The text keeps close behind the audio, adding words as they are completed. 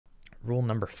rule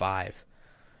number 5: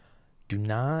 do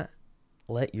not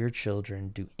let your children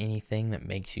do anything that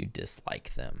makes you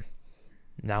dislike them.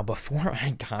 Now, before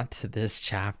I got to this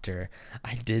chapter,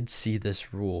 I did see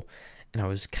this rule, and I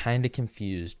was kind of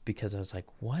confused because I was like,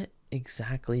 what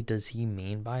exactly does he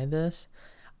mean by this?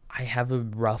 I have a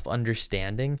rough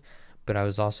understanding, but I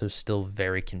was also still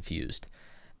very confused.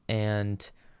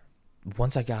 And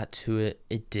once I got to it,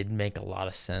 it did make a lot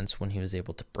of sense when he was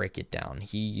able to break it down.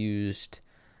 He used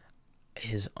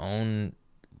his own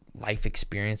life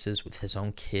experiences with his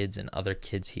own kids and other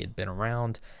kids he had been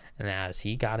around. And as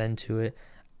he got into it,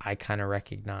 I kind of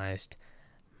recognized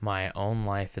my own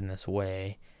life in this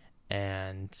way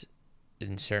and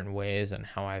in certain ways, and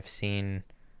how I've seen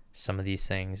some of these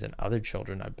things in other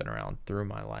children I've been around through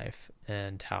my life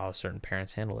and how certain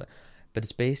parents handle it. But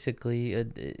it's basically,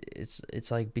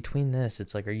 it's like between this,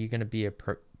 it's like, are you going to be a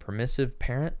permissive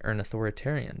parent or an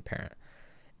authoritarian parent?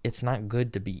 It's not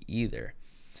good to be either,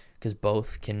 because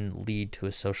both can lead to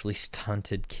a socially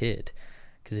stunted kid.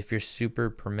 Because if you're super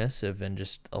permissive and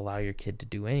just allow your kid to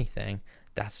do anything,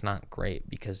 that's not great,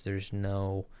 because there's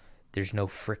no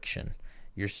friction.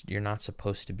 You're not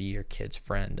supposed to be your kid's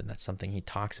friend, and that's something he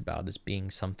talks about as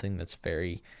being something that's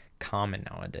very common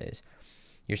nowadays.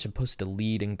 You're supposed to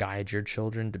lead and guide your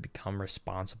children to become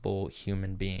responsible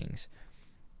human beings.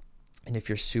 And if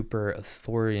you're super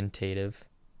authoritative,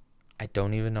 I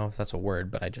don't even know if that's a word,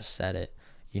 but I just said it.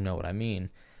 You know what I mean.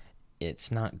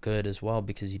 It's not good as well,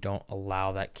 because you don't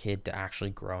allow that kid to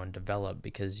actually grow and develop,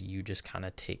 because you just kind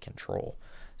of take control.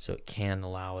 So it can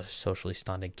allow a socially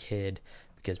stunted kid,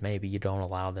 because maybe you don't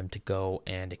allow them to go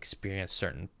and experience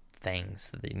certain things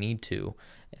that they need to,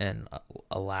 and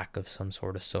a lack of some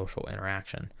sort of social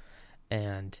interaction.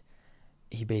 And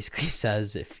he basically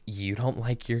says, if you don't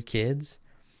like your kids,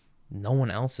 no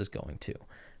one else is going to.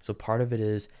 So part of it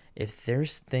is, if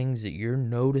there's things that you're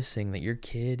noticing that your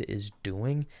kid is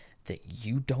doing that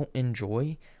you don't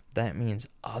enjoy, that means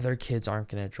other kids aren't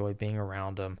going to enjoy being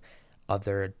around them.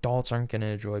 Other adults aren't going to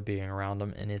enjoy being around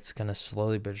them, and it's going to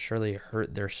slowly but surely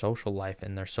hurt their social life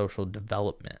and their social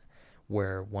development,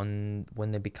 where when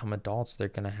they become adults, they're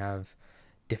going to have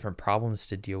different problems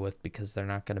to deal with, because they're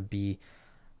not going to be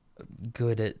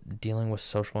good at dealing with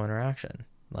social interaction.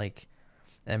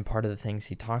 And part of the things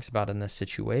he talks about in this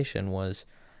situation was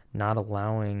not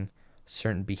allowing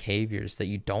certain behaviors that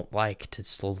you don't like to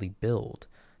slowly build,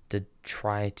 to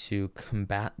try to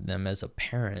combat them as a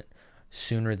parent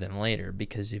sooner than later,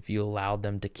 because if you allow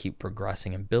them to keep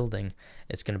progressing and building,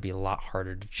 it's going to be a lot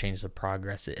harder to change the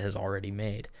progress it has already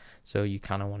made. So you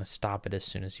kind of want to stop it as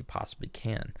soon as you possibly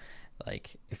can.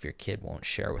 Like, if your kid won't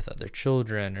share with other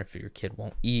children, or if your kid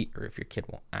won't eat, or if your kid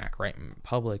won't act right in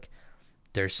public,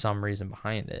 there's some reason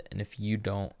behind it. And if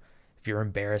you're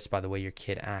embarrassed by the way your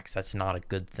kid acts, that's not a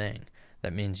good thing.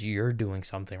 That means you're doing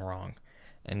something wrong.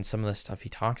 And some of the stuff he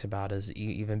talks about is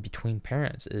even between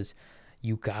parents is,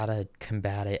 you gotta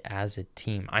combat it as a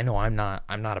team. I know I'm not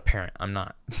a parent,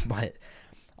 but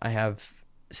I have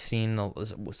seen a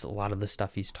lot of the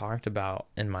stuff he's talked about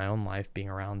in my own life, being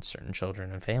around certain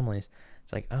children and families.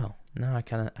 It's like, oh no, I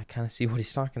kind of see what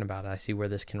he's talking about. I see where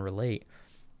this can relate,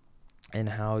 and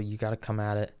how you got to come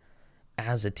at it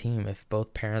as a team. If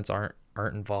both parents aren't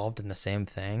involved in the same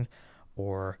thing,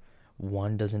 or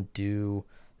one doesn't do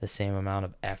the same amount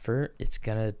of effort, it's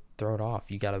gonna throw it off.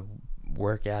 You got to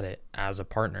work at it as a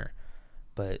partner.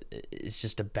 But it's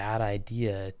just a bad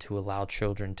idea to allow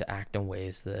children to act in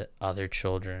ways that other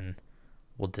children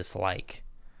will dislike,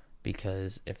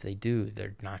 because if they do,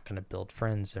 they're not going to build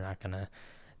friends. They're not going to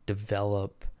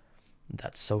develop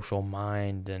that social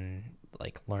mind and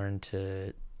learn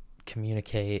to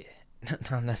communicate,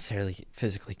 not necessarily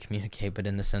physically communicate, but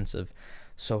in the sense of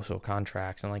social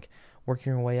contracts and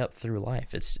working your way up through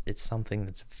life. It's something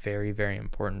that's very, very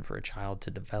important for a child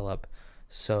to develop.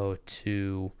 So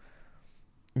to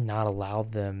not allow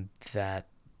them that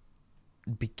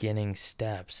beginning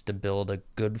steps to build a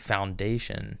good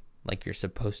foundation like you're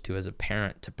supposed to as a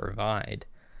parent to provide,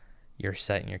 you're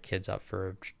setting your kids up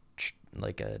for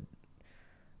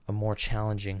a more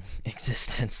challenging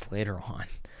existence later on.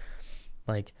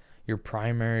 Your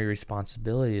primary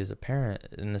responsibility as a parent,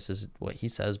 and this is what he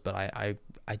says, but I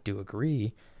do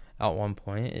agree at one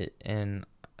point, and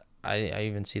I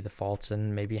even see the faults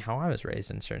in maybe how I was raised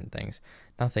in certain things.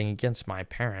 Nothing against my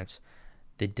parents.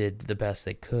 They did the best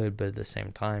they could, but at the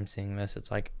same time, seeing this, it's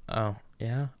like, oh,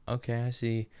 yeah, okay, I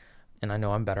see. And I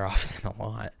know I'm better off than a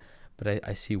lot, but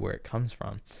I see where it comes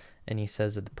from. And he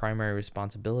says that the primary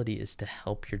responsibility is to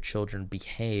help your children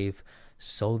behave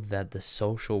so that the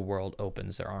social world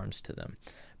opens their arms to them.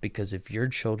 Because if your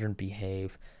children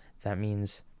behave, that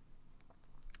means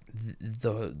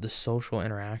the social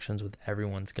interactions with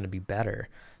everyone's going to be better.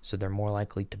 So they're more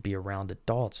likely to be around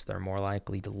adults. They're more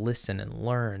likely to listen and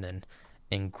learn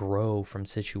and grow from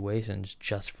situations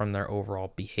just from their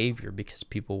overall behavior, because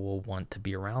people will want to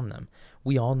be around them.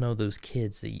 We all know those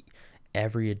kids that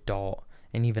every adult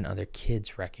and even other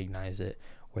kids recognize it,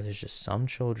 where there's just some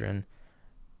children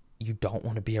you don't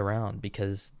want to be around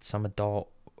because some adult,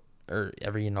 or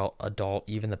every adult,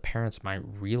 even the parents might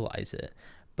realize it,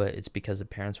 but it's because the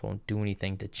parents won't do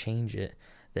anything to change it,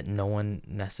 that no one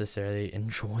necessarily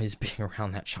enjoys being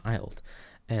around that child.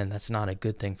 And that's not a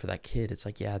good thing for that kid. It's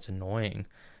like, yeah, it's annoying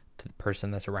to the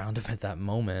person that's around him at that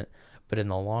moment, but in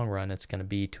the long run, it's going to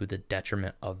be to the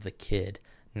detriment of the kid,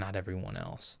 not everyone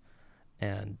else.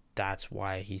 And that's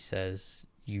why he says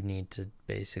you need to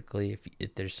basically,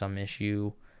 if there's some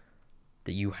issue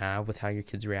that you have with how your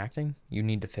kid's reacting, you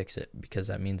need to fix it, because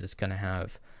that means it's going to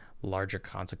have larger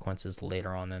consequences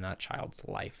later on in that child's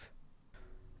life.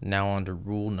 Now on to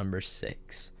rule number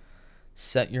 6.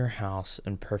 Set your house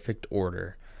in perfect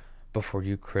order before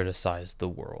you criticize the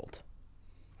world.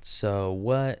 So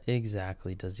what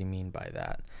exactly does he mean by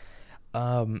that?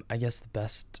 I guess the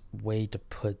best way to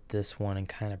put this one and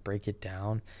kind of break it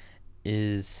down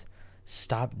is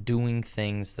stop doing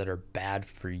things that are bad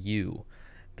for you.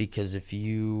 Because if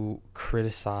you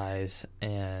criticize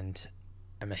and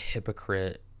am a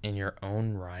hypocrite in your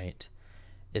own right,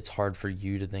 it's hard for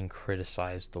you to then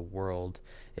criticize the world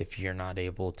if you're not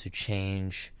able to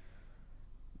change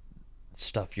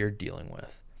stuff you're dealing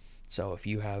with. So if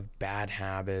you have bad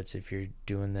habits, if you're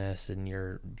doing this and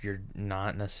you're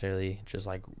not necessarily, just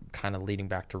like kind of leading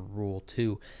back to rule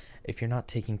 2, if you're not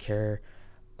taking care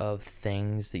of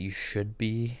things that you should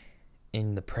be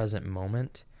in the present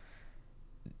moment,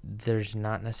 there's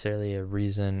not necessarily a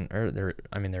reason, or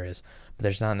there is, but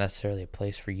there's not necessarily a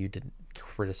place for you to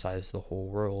criticize the whole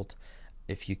world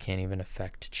if you can't even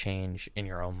affect change in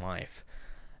your own life.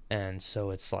 And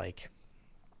so it's like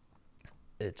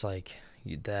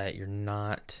that you're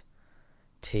not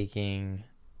taking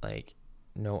like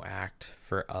no act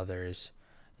for others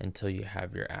until you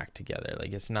have your act together.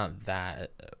 Like, it's not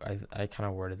that, I kind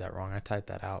of worded that wrong. I typed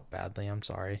that out badly. I'm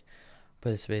sorry.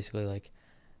 But it's basically like,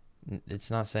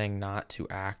 it's not saying not to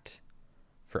act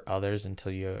for others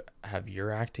until you have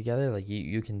your act together. Like,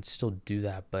 you can still do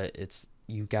that, but it's,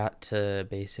 you got to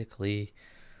basically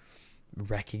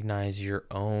recognize your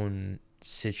own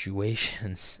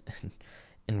situations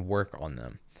and work on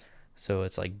them. So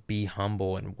it's like, be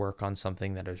humble and work on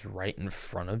something that is right in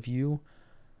front of you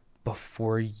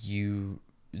before you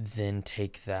then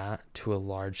take that to a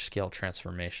large scale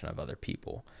transformation of other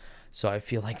people. So I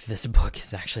feel like this book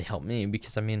has actually helped me,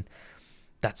 because I mean,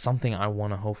 that's something I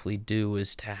want to hopefully do,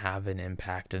 is to have an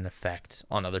impact and effect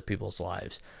on other people's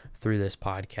lives through this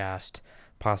podcast,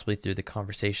 possibly through the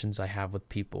conversations I have with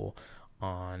people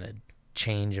on a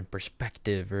change in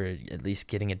perspective, or at least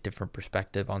getting a different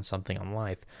perspective on something on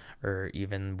life, or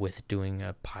even with doing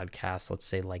a podcast, let's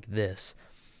say like this,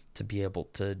 to be able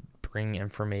to bring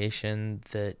information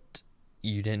that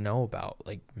you didn't know about.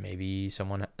 Like, maybe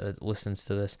someone that listens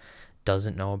to this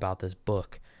doesn't know about this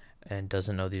book and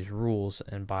doesn't know these rules,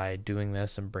 and by doing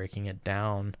this and breaking it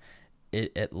down,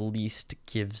 it at least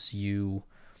gives you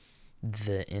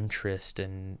the interest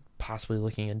in possibly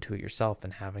looking into it yourself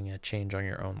and having a change on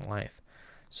your own life.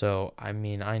 So I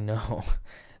mean, I know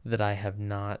that I have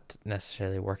not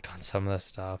necessarily worked on some of the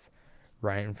stuff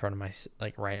right in front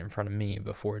of me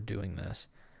before doing this.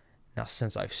 Now,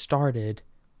 since I've started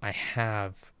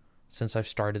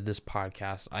this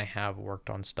podcast, I have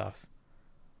worked on stuff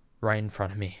right in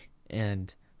front of me,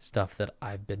 and stuff that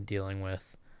I've been dealing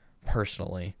with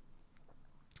personally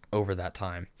over that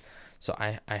time. So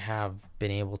I have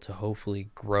been able to hopefully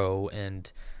grow,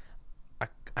 and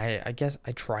I guess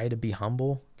I try to be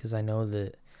humble, because I know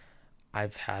that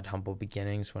I've had humble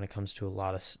beginnings when it comes to a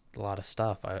lot of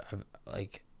stuff. I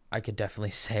could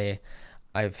definitely say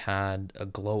I've had a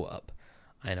glow up.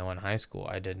 I know in high school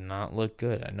I did not look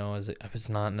good. I know I was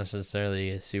not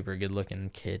necessarily a super good looking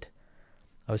kid.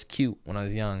 I was cute when I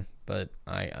was young, but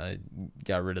I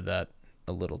got rid of that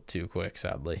a little too quick,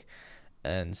 sadly.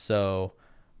 And so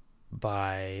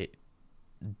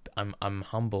I'm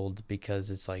humbled,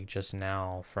 because it's like, just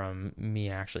now, from me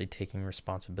actually taking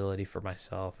responsibility for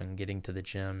myself and getting to the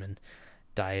gym and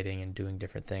dieting and doing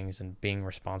different things and being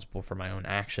responsible for my own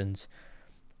actions,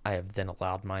 I have then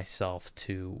allowed myself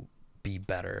to be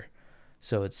better.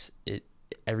 So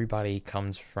everybody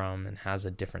comes from and has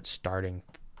a different starting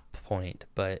point,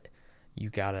 but you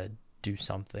gotta do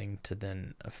something to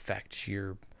then affect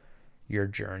your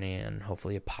journey, and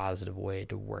hopefully a positive way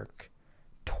to work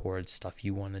towards stuff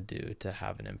you want to do to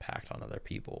have an impact on other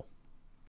people.